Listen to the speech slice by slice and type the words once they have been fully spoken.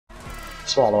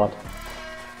Smaller one.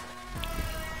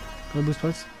 Go boost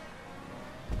points.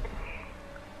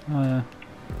 Oh yeah.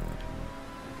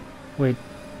 Wait.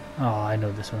 Oh, I know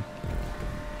this one.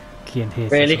 Kian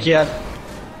hates Really, this Kian?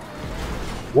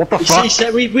 What the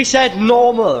fuck? We said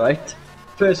normal, right?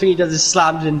 First thing he does is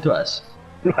slams into us.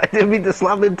 I didn't mean to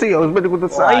slam into you, I was meant to go to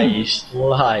the side.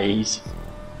 Lies.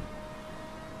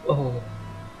 Oh.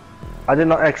 I did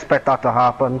not expect that to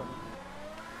happen.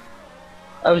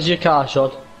 How was your car, Sean?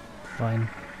 one. Fine.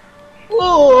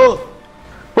 Oh!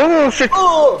 Oh shit!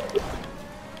 Oh!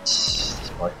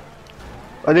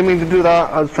 I didn't mean to do that,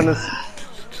 I was finished.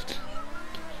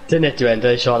 Didn't hit you end,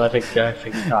 did it, Sean? I think you You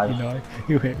can. know,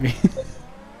 you hit me.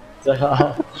 But,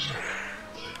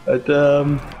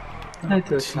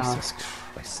 Jesus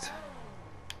Christ.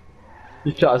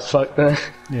 you try as fuck there.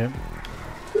 Yeah.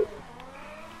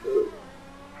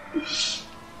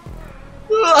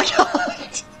 I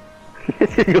can't!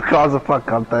 Your car's a fuck,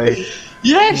 can't they?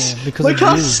 Yes! Yeah, because My of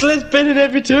car's you. slid spinning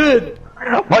every turn!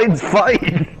 Mine's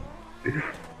fine!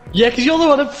 Yeah, because you're the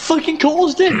one that fucking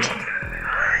caused it!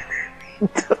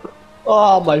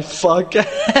 Oh my fuck,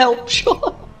 help,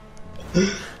 Sean!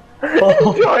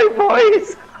 Oh, Joy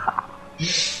boys!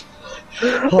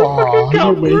 oh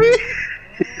you wait.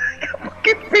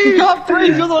 Fucking You can't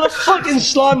breathe, you're the one that fucking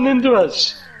slammed into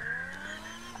us!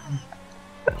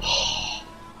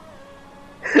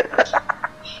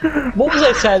 What was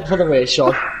I saying for the race,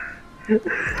 Sean?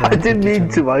 I didn't mean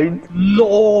to, mind.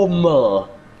 Normal!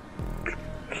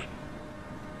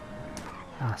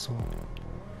 Asshole.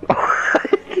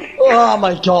 Oh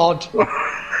my god!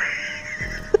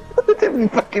 I didn't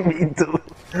fucking mean to.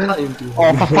 Oh,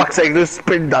 Oh, for fuck's sake, just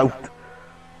spinned out.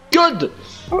 good!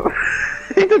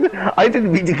 I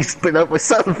didn't mean to spin out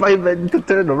myself, I meant to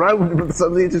turn around, but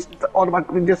suddenly it just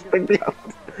automatically just spinned me out.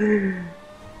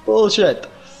 Bullshit!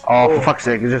 Oh, for fuck's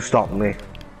sake, it just stopped me.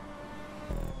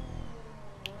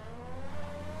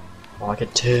 Oh, I can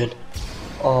turn.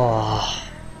 Oh.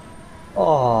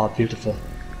 Oh, beautiful.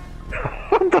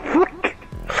 What the fuck?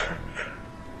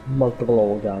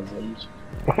 Multiple orgasms.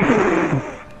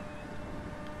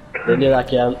 Didn't you that,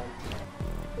 Kian?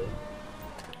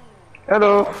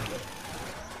 Hello.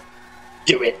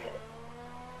 Do it!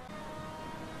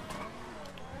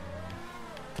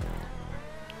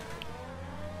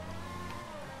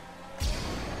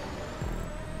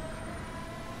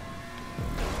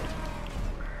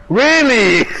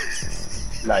 Really?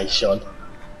 Nice, Sean.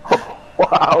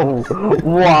 Wow.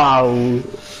 Wow.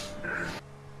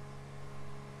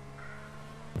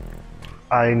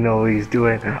 I know he's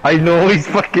doing. I know he's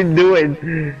fucking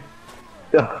doing.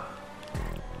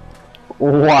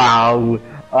 Wow.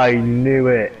 I knew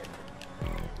it.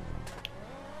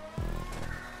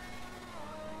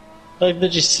 Like, they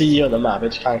just see you on the map, it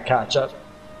just can't catch up.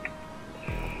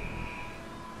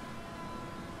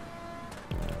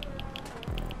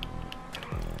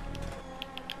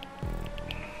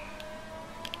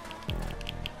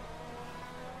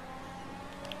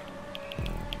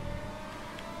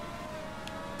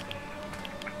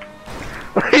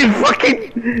 He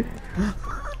fucking.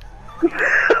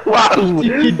 Wow.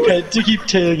 To keep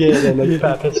tailgating and like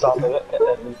pepper stopping it.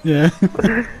 Yeah.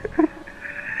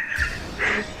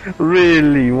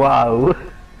 Really? Wow.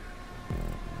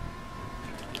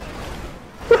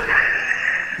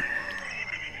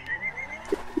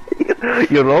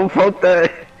 Your own fault there.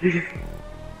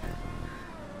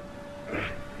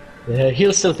 Yeah,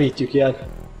 he'll still beat you, Kian.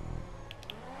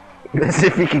 As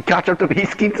if he can catch up to me, he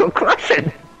keeps on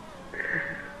crashing.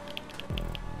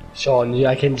 Sean, yeah,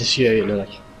 I can just hear you, like,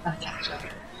 I catch up.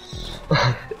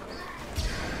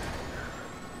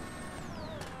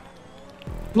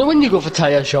 You know when you go for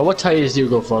tyres, Sean, what tyres do you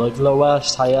go for? Like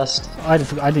lowest, highest? I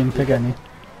didn't pick any.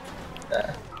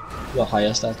 Not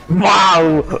highest then.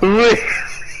 Wow!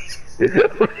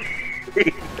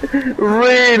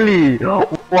 Really?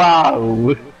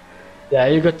 Wow! Yeah,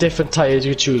 you got different tyres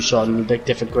you choose, Sean, like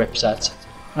different grip sets.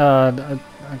 I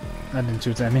didn't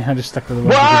choose any. I just stuck with the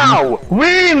one. Wow!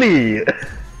 Really?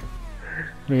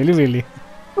 Really, really.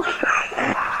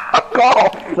 Fuck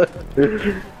off!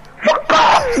 Fuck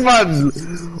off, man!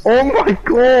 Oh my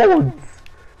god!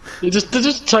 They're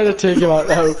just trying to take him out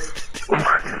now.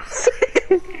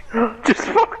 Just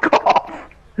fuck off!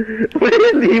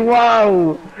 Really?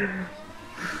 Wow!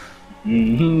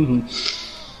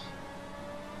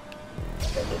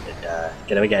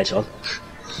 Get him again, Sean.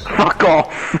 Fuck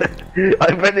off!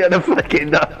 I bet you had a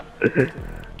fucking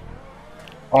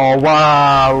Oh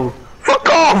wow! Fuck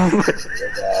off!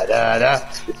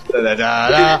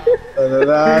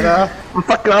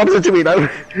 Fucking answer to me now!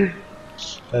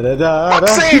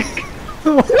 Fuck's sake!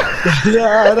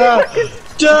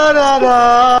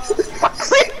 fuck's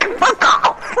sake! Fuck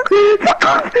off! Fuck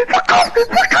off! Fuck off!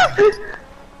 Fuck off!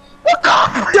 Fuck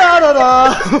off! Da da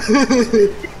da!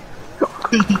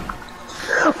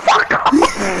 Fuck off!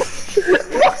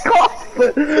 Fuck off!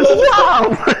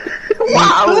 Wow!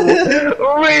 Wow!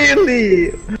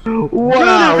 Really?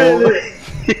 Wow! Really?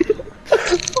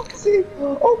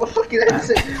 Oh my fucking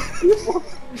headset!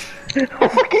 Oh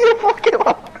fucking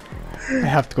up! I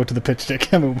have to go to the pitch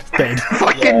stick. I'm almost dead.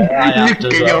 Fucking Yeah, you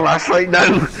get your ass right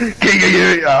now!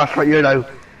 Get your ass right here now!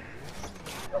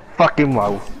 Fucking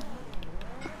wow!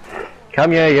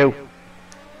 Come here, you!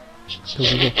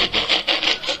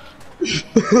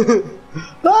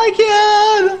 I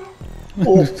can!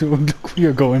 Look where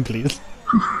you're going, please.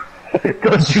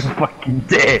 Don't you fucking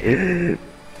dare!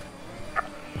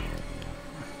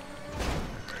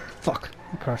 Fuck,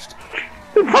 I crashed.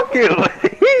 Fuck you!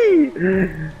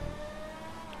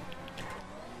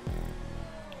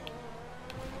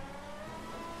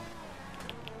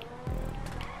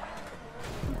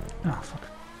 Oh, fuck.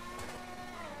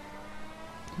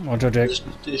 Watch out, Jake.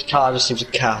 This car just seems to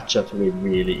catch up to me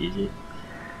really easy.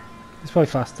 It's probably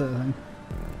faster, I think.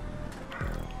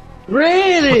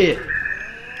 Really?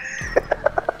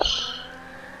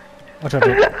 Watch out,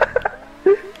 Jake.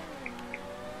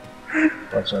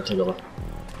 Watch out, take over.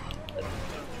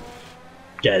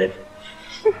 Get him.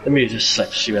 Let me just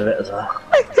slips you a bit as well.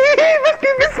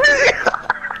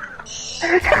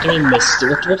 What do you mean missed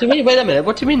it? What do you mean? Wait a minute,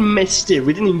 what do you mean missed it?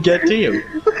 We didn't even get to you.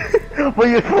 Where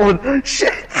your phone?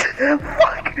 Shit!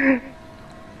 Fuck!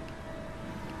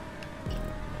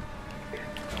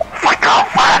 Fuck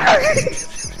off!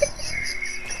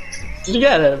 Did you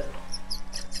get him?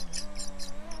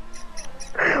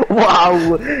 Wow!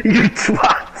 You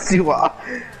twats, you are!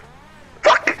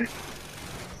 Fuck!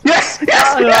 Yes!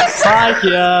 Yes! Yes! Bye,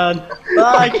 Kian!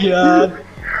 Bye, Kian!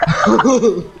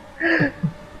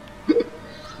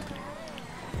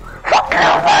 Fuck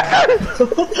off!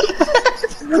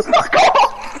 Fuck off!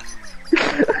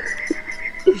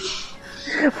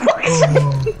 Fuck's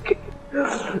sake!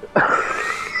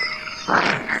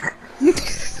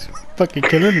 Fucking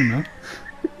killing him now.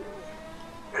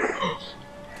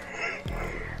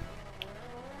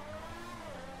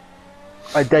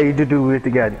 I dare you to do it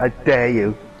again. I dare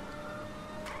you.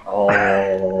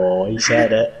 Oh, he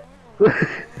said it.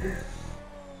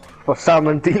 For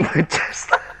salmon team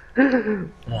Manchester.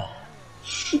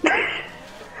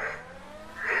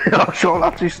 Oh, Sean,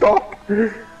 actually stop.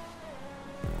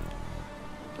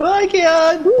 Bye,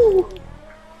 Kian! Woo.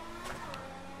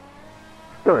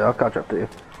 Don't worry, I'll catch up to you.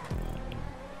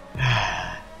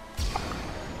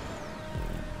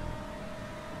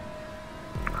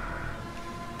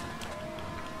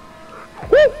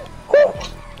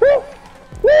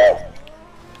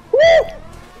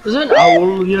 Is there an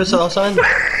owl here or something?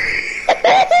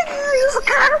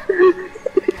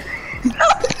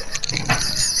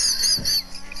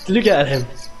 Did you get him?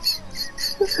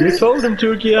 You told him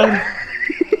to, Kian.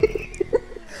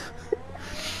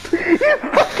 You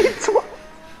fucking twat.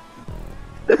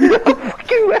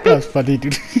 Fucking way. That's funny,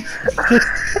 dude.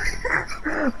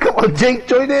 Come on, Jake,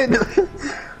 join in.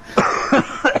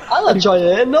 I'll enjoy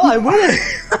it. No, I wouldn't.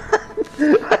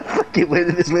 I fucking win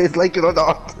in this race, like it or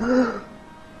not.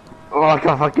 Oh, I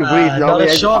can't fucking breathe now. Not a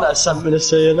Sean has something to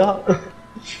say in that.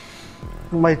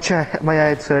 My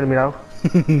head's hurting me now.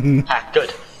 Ah,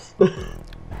 good. I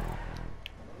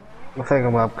think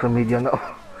I'm gonna have chlamydia now.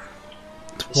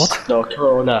 What? No,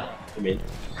 Corona, I mean.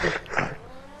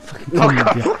 Fucking No,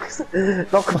 killing me.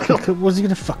 no, Fucking, was he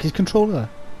gonna fuck his controller?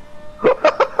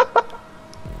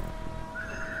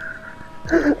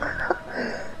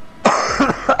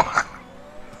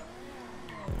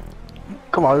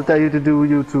 Come on, I dare you to do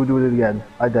you two do it again.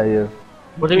 I dare you.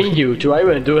 What do you mean you two? I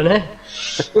weren't doing it.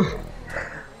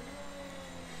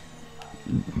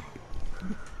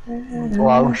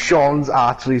 Wow, Sean's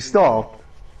actually stopped.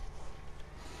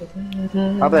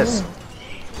 Have this.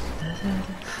 I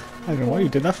don't know why you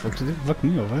did that, fuck. It didn't fuck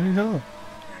me over at all.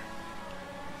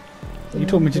 You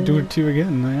told me to do it to you again,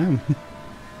 and I am.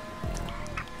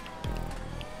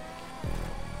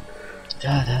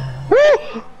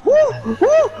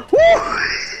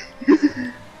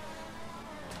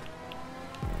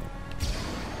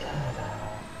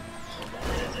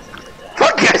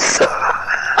 Fuck yes! I'm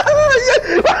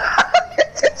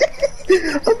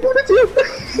gonna do it!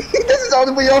 This is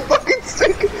all for your fucking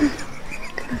sake!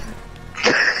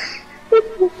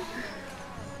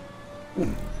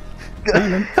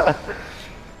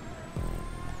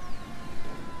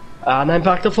 And I'm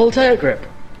back to full tire grip.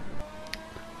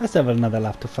 Let's have another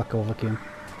lap to fuck over, Kim.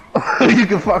 You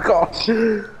can fuck off!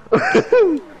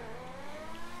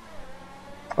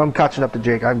 I'm catching up to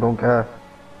Jake, I don't care.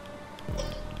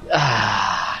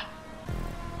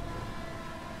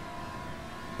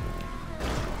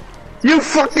 You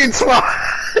fucking twat!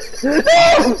 No!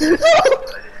 No!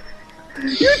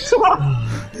 You twat!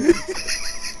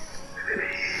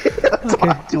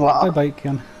 Okay, bye-bye,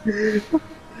 Ken.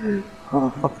 Oh,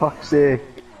 for fuck's sake.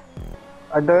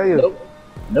 I dare you.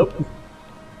 Nope.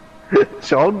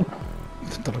 Sean?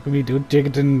 Don't look at me, dude.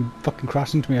 Jake didn't fucking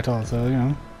crash into me at all, so, you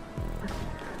know.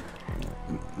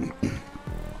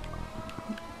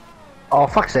 Oh,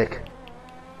 fuck's sake.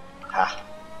 Ah.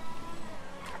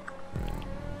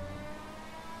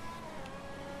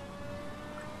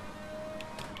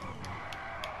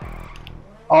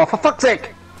 Oh, for fuck's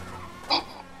sake!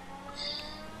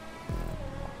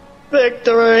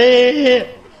 Victory!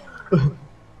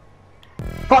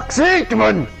 Fuck's sake,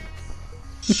 man!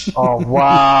 Oh,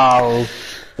 wow.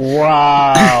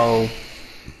 Wow.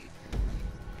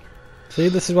 See,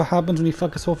 this is what happens when you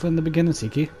fuck us over in the beginning,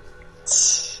 Siki.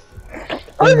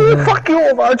 I didn't fuck you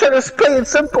over, I'm trying to play it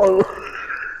simple.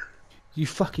 You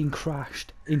fucking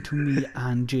crashed into me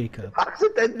and Jacob.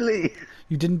 Accidentally.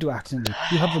 You didn't do it accidentally.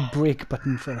 You have a brake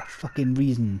button for a fucking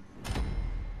reason.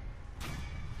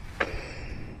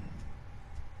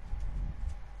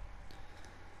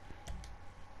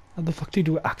 How the fuck do you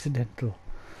do it accidental?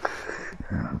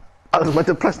 I was about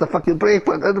to press the fucking brake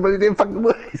button, but it didn't fucking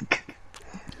work.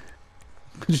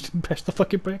 You just didn't press the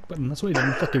fucking brake button, that's why it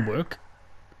didn't fucking work.